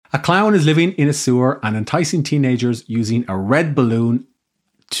A clown is living in a sewer and enticing teenagers using a red balloon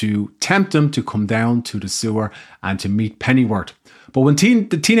to tempt them to come down to the sewer and to meet Pennyworth. But when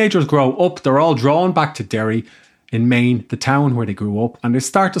the teenagers grow up, they're all drawn back to Derry in Maine, the town where they grew up, and they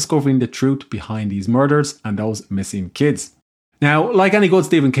start discovering the truth behind these murders and those missing kids. Now, like any good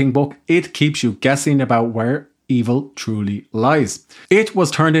Stephen King book, it keeps you guessing about where evil truly lies. It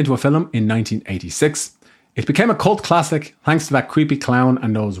was turned into a film in 1986. It became a cult classic thanks to that creepy clown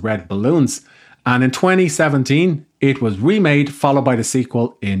and those red balloons. And in 2017, it was remade, followed by the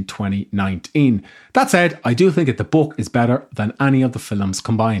sequel in 2019. That said, I do think that the book is better than any of the films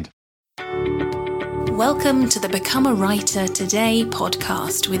combined. Welcome to the Become a Writer Today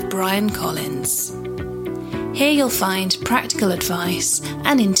podcast with Brian Collins. Here you'll find practical advice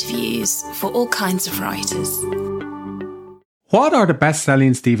and interviews for all kinds of writers. What are the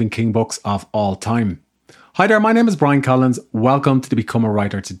best-selling Stephen King books of all time? Hi there, my name is Brian Collins. Welcome to the Become a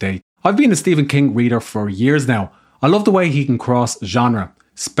Writer Today. I've been a Stephen King reader for years now. I love the way he can cross genre,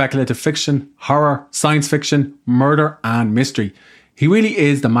 speculative fiction, horror, science fiction, murder and mystery. He really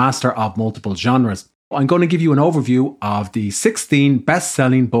is the master of multiple genres. I'm going to give you an overview of the 16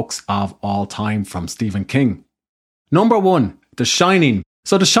 best-selling books of all time from Stephen King. Number 1, The Shining.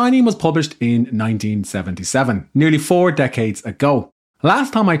 So The Shining was published in 1977, nearly 4 decades ago.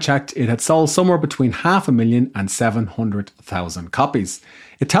 Last time I checked, it had sold somewhere between 500,000 and 700,000 copies.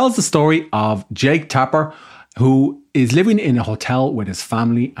 It tells the story of Jake Tapper, who is living in a hotel with his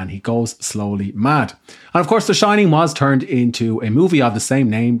family and he goes slowly mad. And of course, The Shining was turned into a movie of the same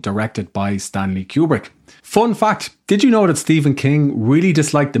name, directed by Stanley Kubrick. Fun fact, did you know that Stephen King really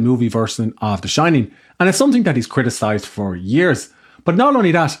disliked the movie version of The Shining? And it's something that he's criticised for years. But not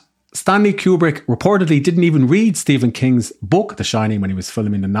only that, Stanley Kubrick reportedly didn't even read Stephen King's book, The Shining, when he was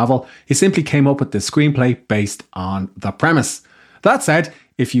filming the novel. He simply came up with the screenplay based on the premise. That said,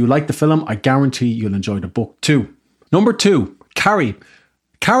 if you like the film, I guarantee you'll enjoy the book too. Number 2, Carrie.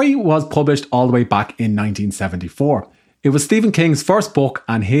 Carrie was published all the way back in 1974. It was Stephen King's first book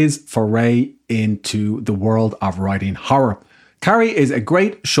and his foray into the world of writing horror. Carrie is a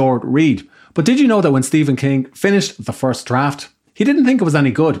great short read. But did you know that when Stephen King finished the first draft, he didn't think it was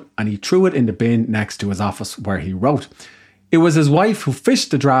any good and he threw it in the bin next to his office where he wrote. It was his wife who fished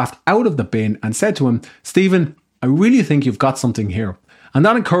the draft out of the bin and said to him, "Stephen, I really think you've got something here." And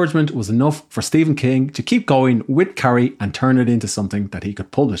that encouragement was enough for Stephen King to keep going with Carrie and turn it into something that he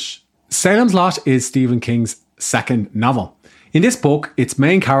could publish. Salem's Lot is Stephen King's second novel. In this book, its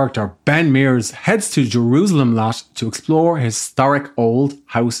main character, Ben Mears, heads to Jerusalem Lot to explore his historic old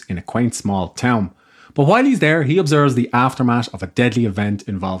house in a quaint small town. But while he's there, he observes the aftermath of a deadly event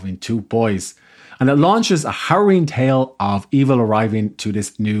involving 2 boys. And it launches a harrowing tale of evil arriving to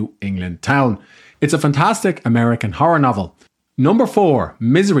this New England town. It's a fantastic American horror novel. Number 4,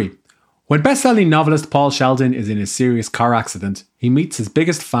 Misery. When best-selling novelist Paul Sheldon is in a serious car accident, he meets his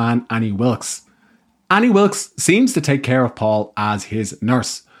biggest fan, Annie Wilkes. Annie Wilkes seems to take care of Paul as his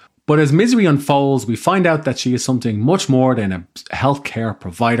nurse. But as Misery unfolds, we find out that she is something much more than a healthcare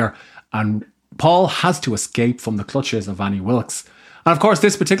provider, and Paul has to escape from the clutches of Annie Wilkes. And of course,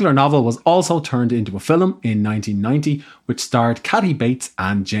 this particular novel was also turned into a film in 1990, which starred Kathy Bates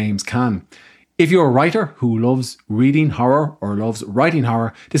and James Caan. If you're a writer who loves reading horror or loves writing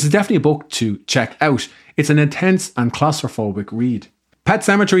horror, this is definitely a book to check out. It's an intense and claustrophobic read. Pet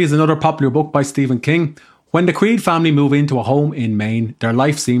Sematary is another popular book by Stephen King. When the Creed family move into a home in Maine, their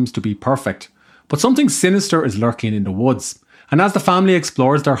life seems to be perfect. But something sinister is lurking in the woods. And as the family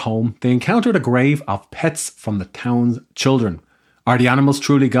explores their home, they encounter the grave of pets from the town's children. Are the animals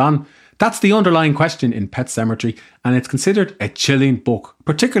truly gone? That's the underlying question in Pet Sematary, and it's considered a chilling book,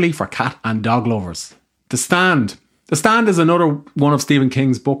 particularly for cat and dog lovers. The Stand. The Stand is another one of Stephen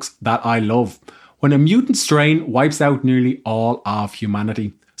King's books that I love. When a mutant strain wipes out nearly all of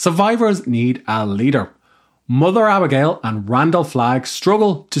humanity, survivors need a leader. Mother Abigail and Randall Flagg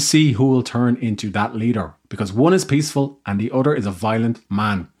struggle to see who will turn into that leader, because one is peaceful and the other is a violent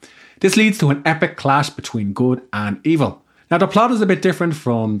man. This leads to an epic clash between good and evil. Now, the plot is a bit different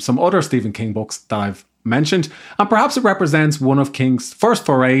from some other Stephen King books that I've mentioned, and perhaps it represents one of King's first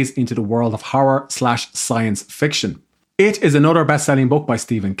forays into the world of horror/science fiction. It is another best-selling book by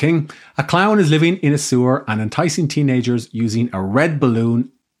Stephen King. A clown is living in a sewer and enticing teenagers using a red balloon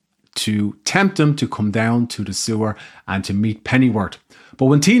to tempt them to come down to the sewer and to meet Pennyworth. But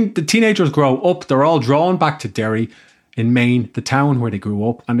when the teenagers grow up, they're all drawn back to Derry in Maine, the town where they grew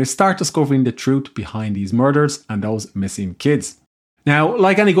up, and they start discovering the truth behind these murders and those missing kids. Now,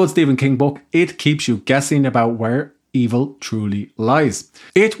 like any good Stephen King book, it keeps you guessing about where evil truly lies.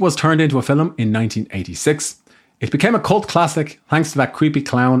 It was turned into a film in 1986. It became a cult classic thanks to that creepy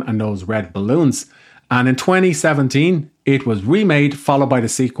clown and those red balloons. And in 2017, it was remade, followed by the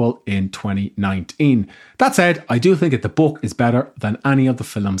sequel in 2019. That said, I do think that the book is better than any of the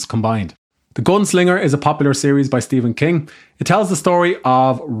films combined. The Gunslinger is a popular series by Stephen King. It tells the story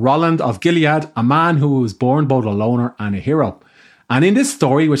of Roland of Gilead, a man who was born both a loner and a hero. And in this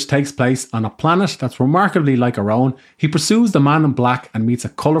story, which takes place on a planet that's remarkably like our own, he pursues the man in black and meets a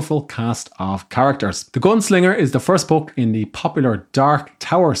colourful cast of characters. The Gunslinger is the first book in the popular Dark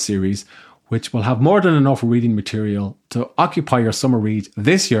Tower series, which will have more than enough reading material to occupy your summer read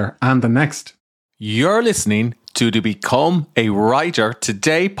this year and the next. You're listening to the Become a Writer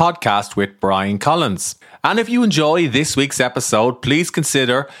Today podcast with Brian Collins. And if you enjoy this week's episode, please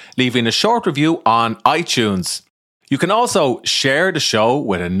consider leaving a short review on iTunes. You can also share the show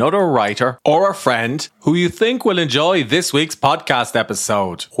with another writer or a friend who you think will enjoy this week's podcast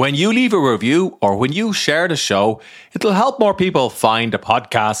episode. When you leave a review or when you share the show, it'll help more people find the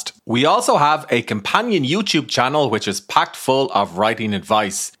podcast. We also have a companion YouTube channel which is packed full of writing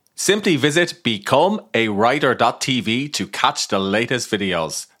advice. Simply visit becomeawriter.tv to catch the latest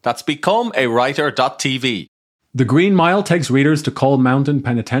videos. That's becomeawriter.tv. The Green Mile takes readers to Cold Mountain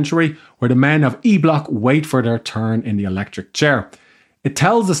Penitentiary, where the men of E-Block wait for their turn in the electric chair. It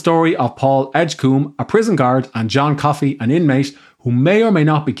tells the story of Paul Edgecombe, a prison guard, and John Coffey, an inmate, who may or may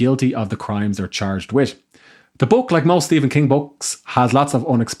not be guilty of the crimes they're charged with. The book, like most Stephen King books, has lots of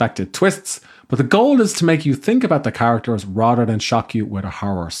unexpected twists, but the goal is to make you think about the characters rather than shock you with a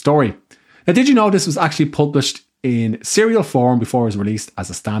horror story. Now, did you know this was actually published in serial form before it was released as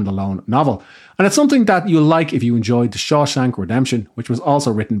a standalone novel? And it's something that you'll like if you enjoyed The Shawshank Redemption, which was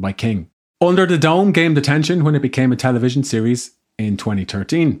also written by King. Under the Dome gained attention when it became a television series in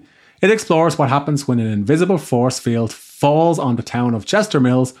 2013. It explores what happens when an invisible force field falls on the town of Chester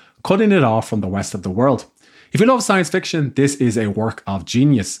Mills, cutting it off from the rest of the world. If you love science fiction, this is a work of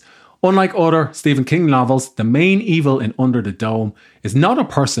genius. Unlike other Stephen King novels, the main evil in Under the Dome is not a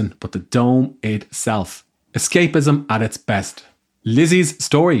person, but the dome itself. Escapism at its best. Lizzie's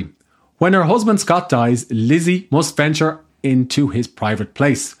story. When her husband Scott dies, Lizzie must venture into his private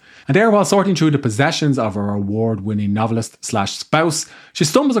place. And there, while sorting through the possessions of her award-winning novelist/spouse, she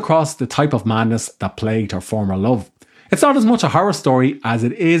stumbles across the type of madness that plagued her former love. It's not as much a horror story as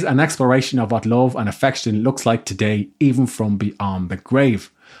it is an exploration of what love and affection looks like today, even from beyond the grave.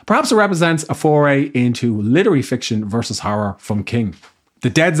 Perhaps it represents a foray into literary fiction versus horror from King. The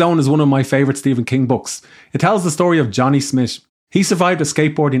Dead Zone is one of my favourite Stephen King books. It tells the story of Johnny Smith. He survived a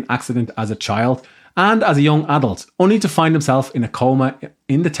skateboarding accident as a child and as a young adult, only to find himself in a coma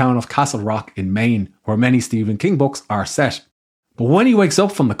in the town of Castle Rock in Maine, where many Stephen King books are set. But when he wakes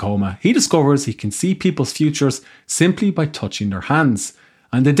up from the coma, he discovers he can see people's futures simply by touching their hands.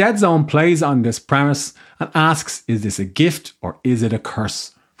 And The Dead Zone plays on this premise and asks, is this a gift or is it a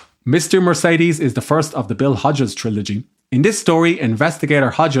curse? Mr. Mercedes is the first of the Bill Hodges trilogy. In this story,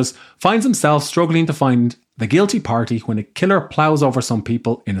 investigator Hodges finds himself struggling to find the guilty party when a killer plows over some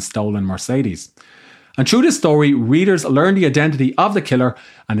people in a stolen Mercedes. And through this story, readers learn the identity of the killer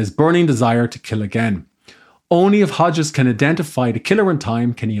and his burning desire to kill again. Only if Hodges can identify the killer in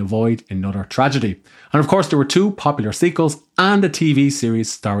time can he avoid another tragedy. And of course, there were 2 popular sequels and a TV series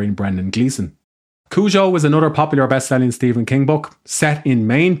starring Brendan Gleeson. Cujo was another popular best-selling Stephen King book, set in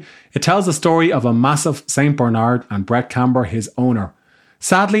Maine. It tells the story of a massive St. Bernard and Brett Camber, his owner.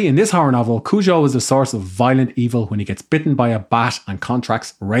 Sadly, in this horror novel, Cujo is the source of violent evil when he gets bitten by a bat and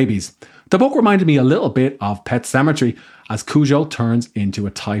contracts rabies. The book reminded me a little bit of Pet Sematary, as Cujo turns into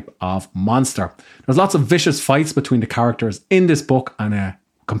a type of monster. There's lots of vicious fights between the characters in this book and a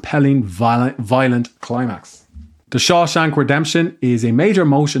compelling, violent climax. The Shawshank Redemption is a major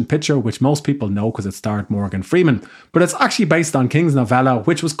motion picture which most people know because it starred Morgan Freeman, but it's actually based on King's novella,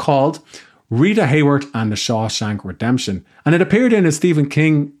 which was called Rita Hayworth and the Shawshank Redemption, and it appeared in a Stephen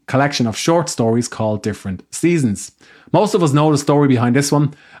King collection of short stories called Different Seasons. Most of us know the story behind this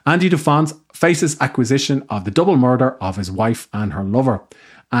one. Andy Dufont faces acquisition of the double murder of his wife and her lover,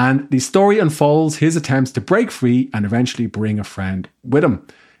 and the story unfolds his attempts to break free and eventually bring a friend with him.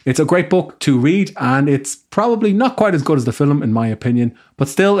 It's a great book to read, and it's probably not quite as good as the film in my opinion, but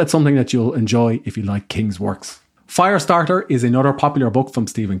still it's something that you'll enjoy if you like King's works. Firestarter is another popular book from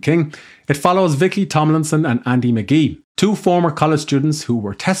Stephen King. It follows Vicky Tomlinson and Andy McGee, 2 former college students who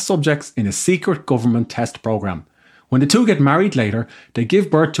were test subjects in a secret government test program. When the 2 get married later, they give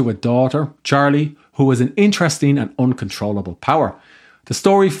birth to a daughter, Charlie, who has an interesting and uncontrollable power. The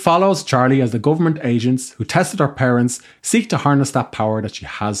story follows Charlie as the government agents who tested her parents seek to harness that power that she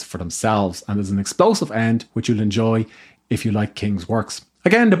has for themselves, and there's an explosive end which you'll enjoy if you like King's works.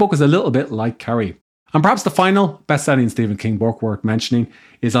 Again, the book is a little bit like Carrie. And perhaps the final best-selling Stephen King book worth mentioning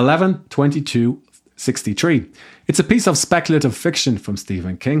is 11/22/63. It's a piece of speculative fiction from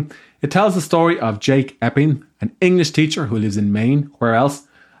Stephen King. It tells the story of Jake Epping, an English teacher who lives in Maine, where else,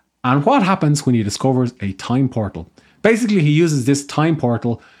 and what happens when he discovers a time portal. Basically, he uses this time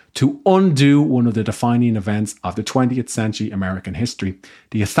portal to undo one of the defining events of the 20th century American history,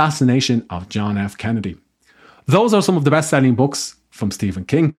 the assassination of John F. Kennedy. Those are some of the best-selling books from Stephen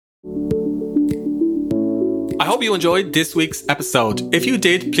King. I hope you enjoyed this week's episode. If you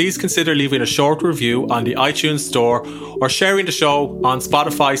did, please consider leaving a short review on the iTunes store or sharing the show on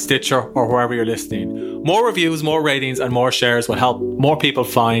Spotify, Stitcher, or wherever you're listening. More reviews, more ratings, and more shares will help more people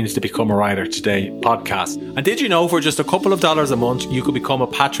find the Become a Writer Today podcast. And did you know for just a couple of dollars a month, you could become a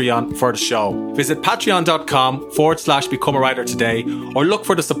Patreon for the show? Visit patreon.com/Become a Writer Today or look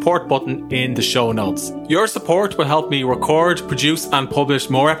for the support button in the show notes. Your support will help me record, produce, and publish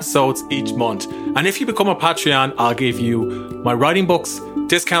more episodes each month. And if you become a Patreon, I'll give you my writing books,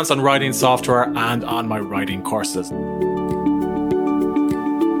 discounts on writing software, and on my writing courses.